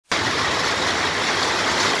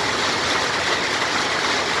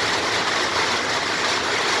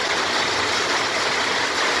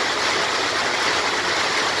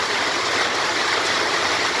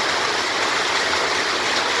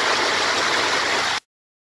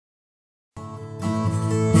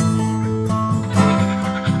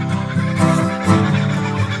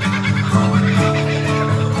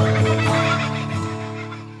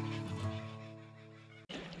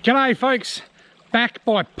G'day folks, back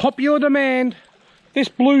by popular demand. This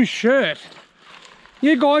blue shirt.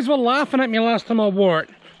 You guys were laughing at me last time I wore it.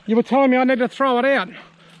 You were telling me I need to throw it out.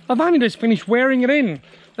 I've only just finished wearing it in.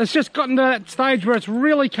 It's just gotten to that stage where it's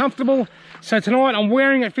really comfortable. So tonight I'm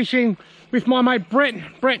wearing it fishing with my mate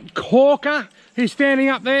Brett Corker, who's standing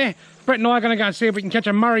up there. Brett and I are going to go and see if we can catch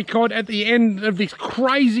a Murray cod at the end of this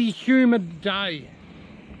crazy humid day.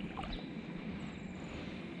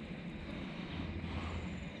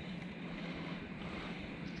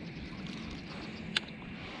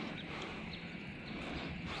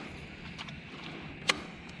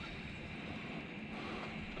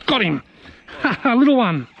 Got him! A little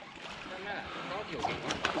one.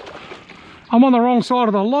 I'm on the wrong side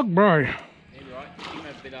of the log, bro.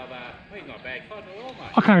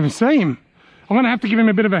 I can't even see him. I'm going to have to give him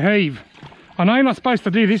a bit of a heave. I know you're not supposed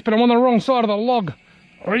to do this, but I'm on the wrong side of the log.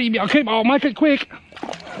 I'll make it quick.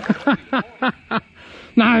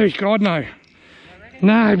 No, God, no.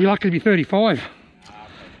 No, he'd be lucky to be 35.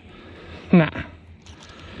 Nah.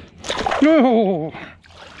 No.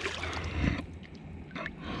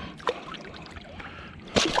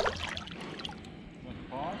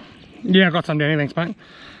 Yeah, I got some down here, thanks mate.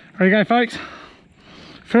 There you go folks.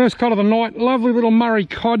 First cod of the night, lovely little Murray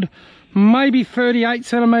cod, maybe 38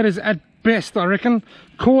 centimetres at best I reckon.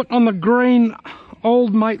 Caught on the green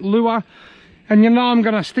old mate lure, and you know I'm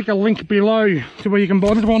going to stick a link below to where you can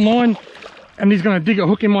buy this online, and he's going to dig a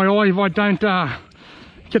hook in my eye if I don't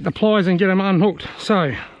get the pliers and get him unhooked.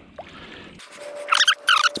 So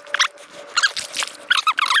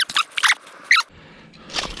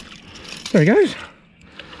there he goes.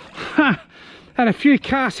 Had a few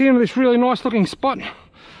casts into this really nice looking spot.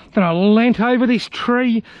 Then I leant over this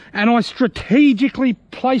tree and I strategically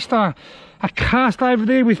placed a cast over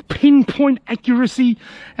there with pinpoint accuracy,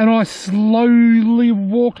 and I slowly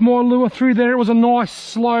walked my lure through there. It was a nice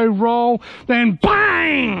slow roll, then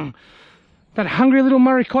bang! That hungry little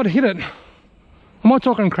Murray cod hit it. Am I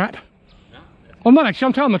talking crap? No. I'm not actually,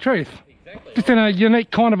 I'm telling the truth. Exactly. Just in a unique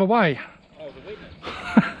kind of a way. Oh, the witness.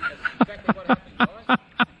 That's exactly what happened, guys.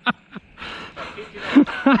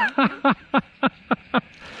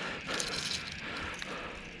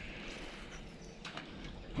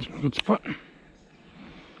 Good spot.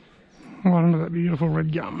 Right under that beautiful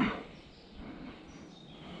red gum.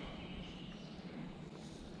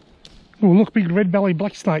 Oh look, big red belly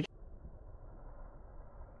black snake.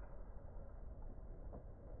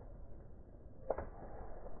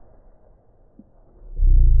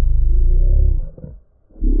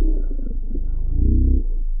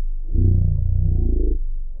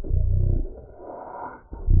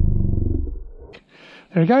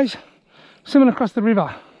 There he goes, swimming across the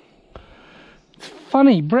river. It's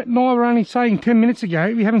funny, Brett and I were only saying 10 minutes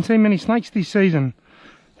ago we haven't seen many snakes this season.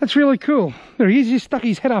 That's really cool. There he is, he stuck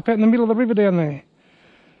his head up out in the middle of the river down there.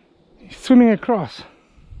 He's swimming across.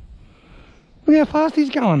 Look how fast he's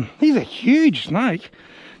going. He's a huge snake.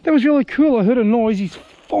 That was really cool. I heard a noise, he's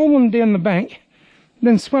fallen down the bank,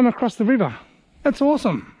 then swam across the river. That's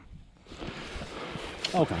awesome.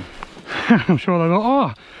 Okay. I'm sure they will.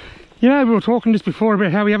 Oh, you know, we were talking just before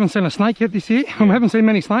about how we haven't seen a snake yet this year. Yeah. We haven't seen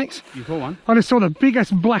many snakes. You saw one? I just saw the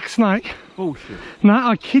biggest black snake. Bullshit. No,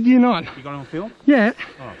 I kid you not. You got it on film? Yeah.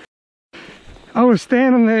 Oh. I was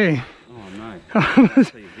standing there. Oh no.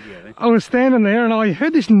 I was standing there and I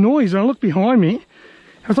heard this noise and I looked behind me.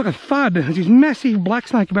 It was like a thud. It was this massive black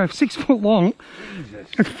snake about 6 foot long. Jesus.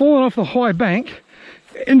 It's fallen off the high bank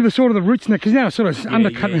into the sort of the roots now, because now it's sort of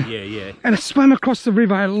undercut. Yeah. And it swam across the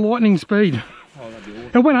river at lightning speed. Oh, that'd be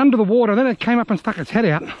awesome. It went under the water, then it came up and stuck its head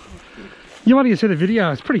out. You might have seen the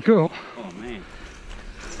video, it's pretty cool. Oh man.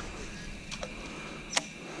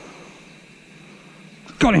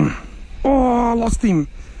 Got him. Oh, I lost him.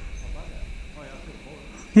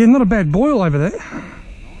 Yeah, not a bad boil over there.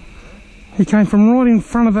 He came from right in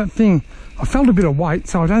front of that thing. I felt a bit of weight,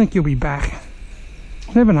 so I don't think he'll be back.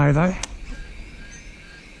 Never know though.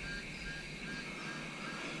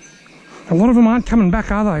 A lot of them aren't coming back,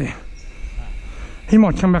 are they? He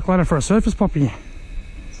might come back later for a surface poppy.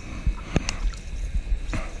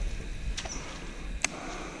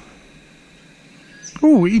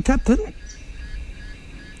 Oh, he tapped it.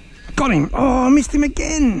 Got him. Oh, I missed him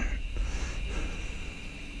again.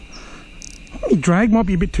 Your drag might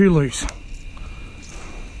be a bit too loose.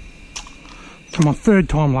 Come on, third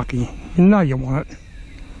time lucky. You know you want it.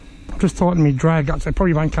 I've just tightened my drag up, so it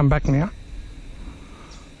probably won't come back now.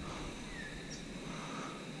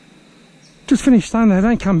 Just finished saying they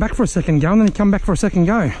don't come back for a second go, and then they come back for a second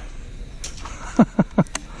go.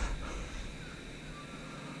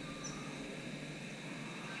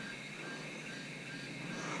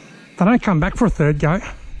 They don't come back for a third go.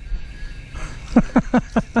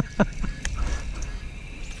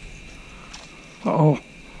 Uh-oh.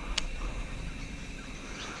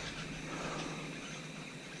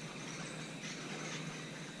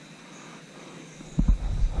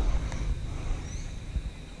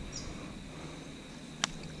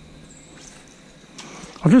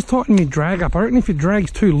 I've just tightened my drag up. I reckon if your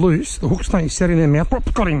drag's too loose, the hooks don't set in their mouth.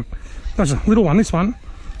 Got him. That's a little one, this one.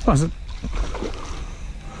 I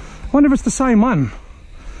wonder if it's the same one.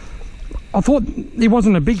 I thought he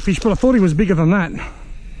wasn't a big fish, but I thought he was bigger than that.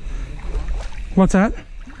 What's that?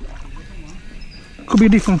 Could be a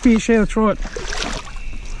different fish. Yeah, that's right.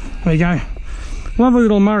 There you go. Lovely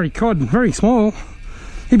little Murray cod. Very small.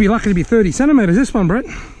 He'd be lucky to be 30 centimetres, this one, Brett.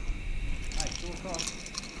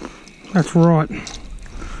 That's right.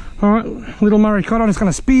 Alright, little Murray cod, I'm just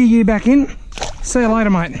going to spear you back in. See you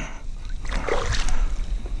later, mate.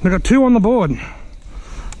 We've got 2 on the board.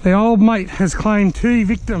 The old mate has claimed 2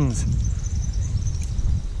 victims.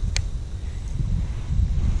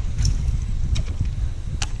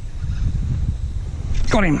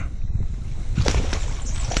 Got him.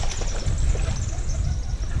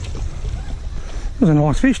 That was a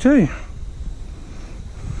nice fish too.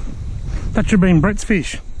 That should have been Brett's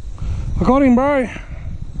fish. I got him, bro.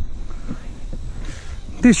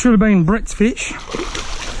 This should have been Brett's fish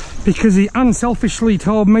because he unselfishly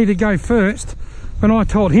told me to go first when I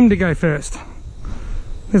told him to go first.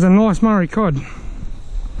 There's a nice Murray cod.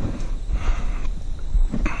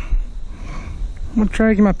 I'm going to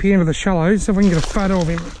drag him up here into the shallows so if we can get a photo of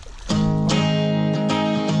him.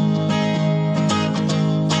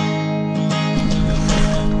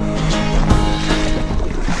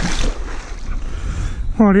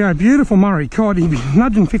 Rightio, beautiful Murray cod. He'd be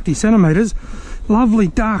nudging 50 centimetres. Lovely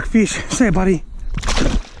dark fish. See ya, buddy.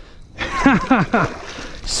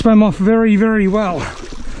 Swam off very, very well.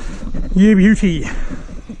 You beauty.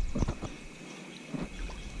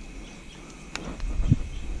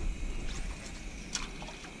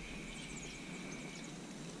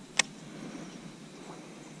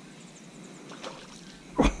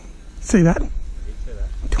 Oh, see that?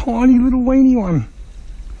 Tiny little weeny one.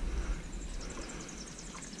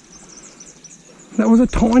 That was a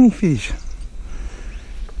tiny fish.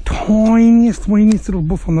 Tiniest, weeniest little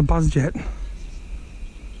buff on the buzz jet.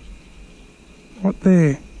 Right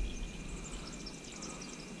there.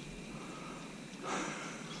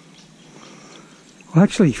 I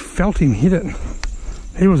actually felt him hit it.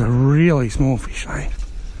 He was a really small fish, eh?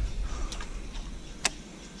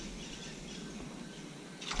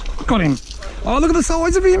 Got him. Oh, look at the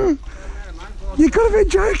size of him. You gotta be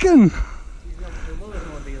joking.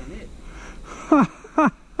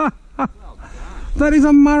 That is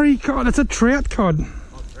a Murray cod. It's a trout cod.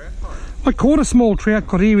 Oh, trout cod. I caught a small trout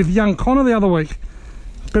cod here with young Connor the other week,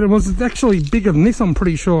 but it was actually bigger than this, I'm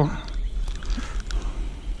pretty sure.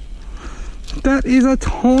 That is a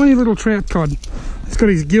tiny little trout cod. He's got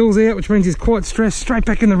his gills out, which means he's quite stressed. Straight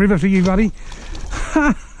back in the river for you, buddy.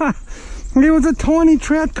 It was a tiny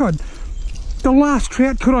trout cod. The last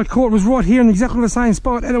trout cod I caught was right here in exactly the same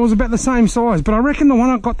spot, and it was about the same size. But I reckon the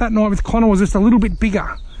one I got that night with Connor was just a little bit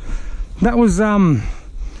bigger. That was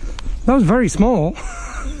very small.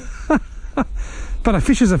 But a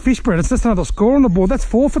fish is a fish, Brett. It's just another score on the board. That's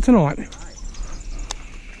 4 for tonight.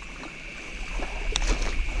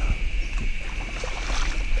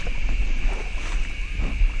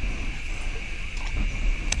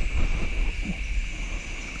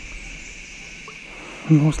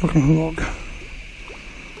 Nice looking log.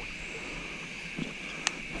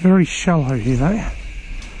 Very shallow here though.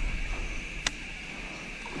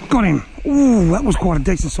 Got him. Ooh, that was quite a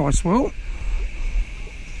decent sized swirl.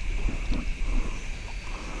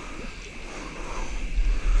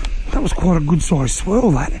 That was quite a good sized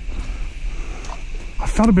swirl, that. I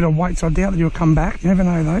felt a bit of weight, so I doubt that you'll come back. You never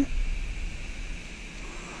know though.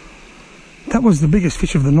 That was the biggest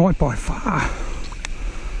fish of the night by far.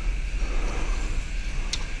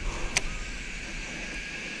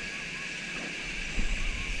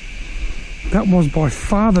 That was by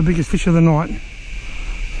far the biggest fish of the night.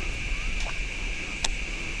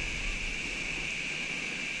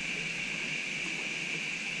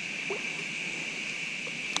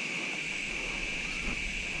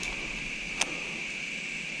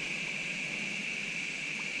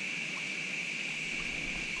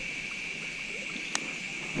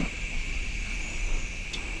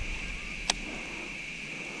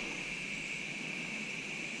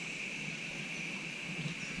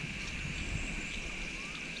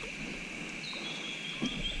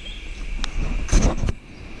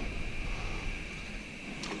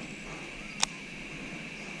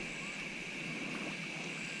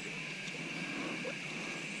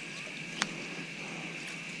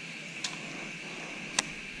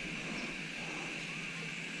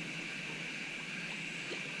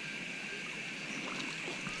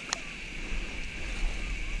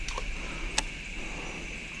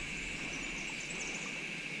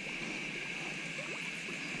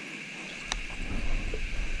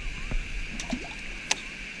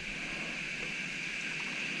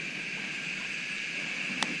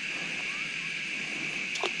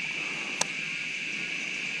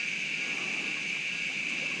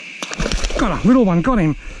 got a little one, got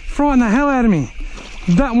him. Frightened the hell out of me.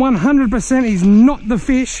 That 100% is not the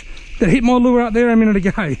fish that hit my lure out there a minute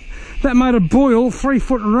ago. That made a boil 3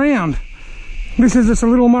 foot round. This is just a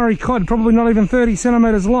little Murray cod, probably not even 30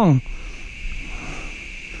 centimetres long.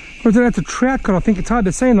 Or that's a trout cod, I think. It's hard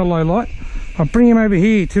to see in the low light. I'll bring him over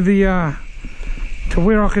here to the to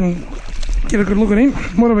where I can get a good look at him.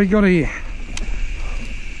 What have we got here?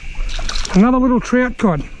 Another little trout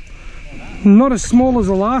cod. Not as small as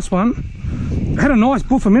the last one. Had a nice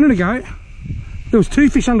buff a minute ago. There was 2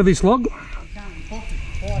 fish under this log.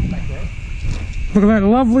 Look at that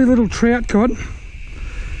lovely little trout cod.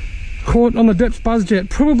 Caught on the depth buzz jet.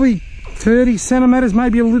 Probably 30 centimetres,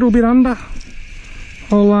 maybe a little bit under.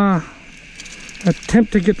 I'll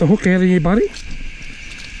attempt to get the hook out of you, buddy.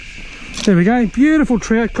 There we go. Beautiful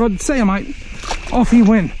trout cod. See ya, mate. Off he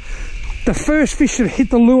went. The first fish that hit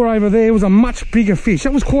the lure over there was a much bigger fish.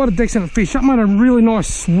 That was quite a decent fish. That made a really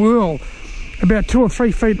nice swirl, about 2 or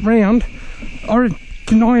 3 feet round. I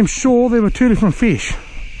am sure there were 2 different fish.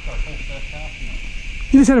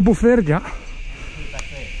 You just had a buff there, did you?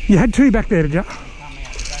 You had 2 back there, did you?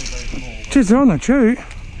 Jeez, they're on the chew.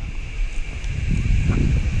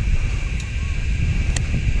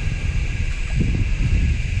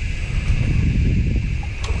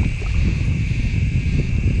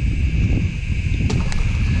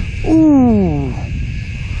 Ooh.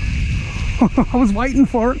 I was waiting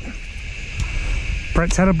for it.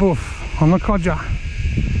 Brett's had a buff on the codger.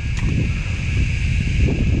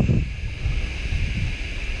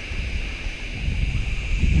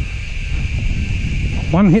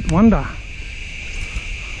 One hit wonder.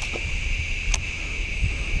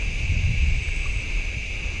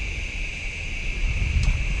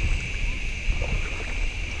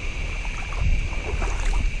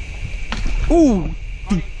 Ooh,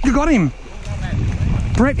 you got him.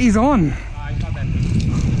 Brett is on.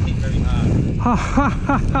 Ha ha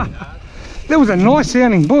ha ha. That was a nice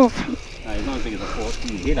sounding buff. No, he's not as big as I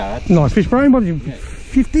thought. You hit her. Nice fish, bro. What are you,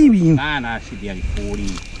 50? No, she'd be only 40.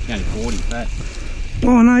 Only 40 fat.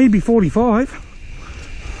 Oh no, he'd be 45.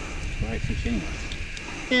 Great fish anyway.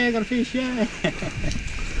 Yeah, I got a fish, yeah.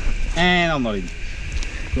 And I'm not in.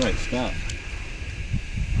 Great stuff.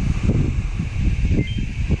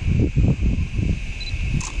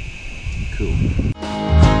 Cool.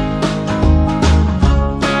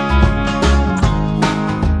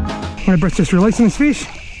 My Brett's just releasing this fish.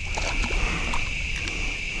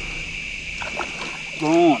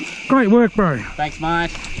 Gone. Great work, bro. Thanks, mate.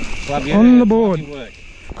 Love you. On the board. Work.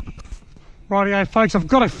 Rightio, folks, I've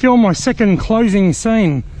got to film my second closing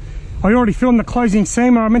scene. I already filmed the closing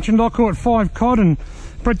scene where I mentioned I caught 5 cod and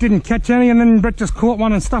Brett didn't catch any, and then Brett just caught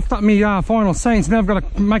one and stuffed up my final scene, so now I've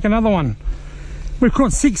got to make another one. We've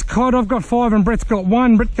caught 6 cod, I've got 5 and Brett's got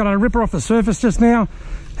 1. Brett got a ripper off the surface just now.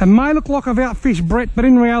 It may look like I've outfished Brett, but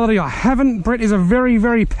in reality I haven't. Brett is a very,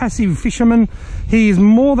 very passive fisherman. He is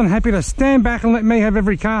more than happy to stand back and let me have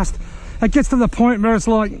every cast. It gets to the point where it's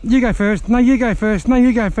like, you go first, no you go first, no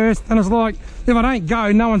you go first, and it's like, if I don't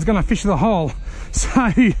go, no one's going to fish the hole.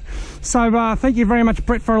 So thank you very much,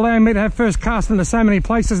 Brett, for allowing me to have first cast into so many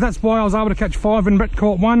places. That's why I was able to catch 5 and Brett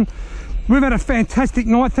caught 1. We've had a fantastic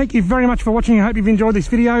night. Thank you very much for watching. I hope you've enjoyed this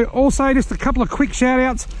video. Also, just a couple of quick shout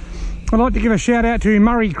outs. I'd like to give a shout out to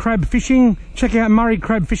Murray Crab Fishing. Check out Murray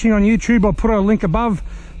Crab Fishing on YouTube. I'll put a link above.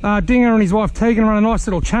 Dinger and his wife Tegan run a nice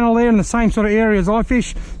little channel there in the same sort of area as I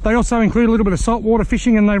fish. They also include a little bit of saltwater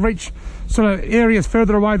fishing, and they reach sort of areas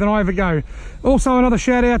further away than I ever go. Also another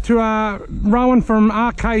shout out to Rowan from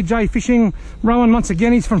RKJ Fishing. Rowan, once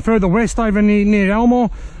again, he's from further west over near Elmore.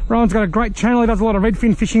 Rowan's got a great channel. He does a lot of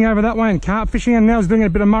redfin fishing over that way and carp fishing, and now he's doing a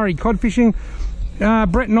bit of Murray cod fishing.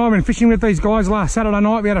 Brett and I went fishing with these guys last Saturday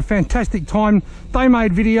night. We had a fantastic time. They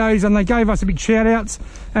made videos and they gave us a big shout outs,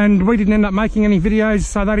 and we didn't end up making any videos,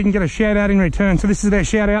 so they didn't get a shout out in return. So this is their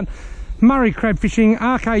shout out. Murray Crab Fishing,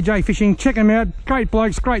 RKJ Fishing. Check them out. Great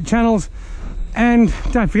blokes, great channels. And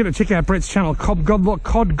don't forget to check out Brett's channel, Cod Gobbler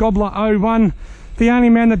 01. The only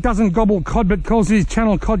man that doesn't gobble cod but calls his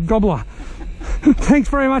channel Cod Gobbler. Thanks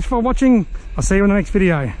very much for watching. I'll see you in the next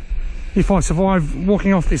video, if I survive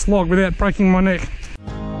walking off this log without breaking my neck.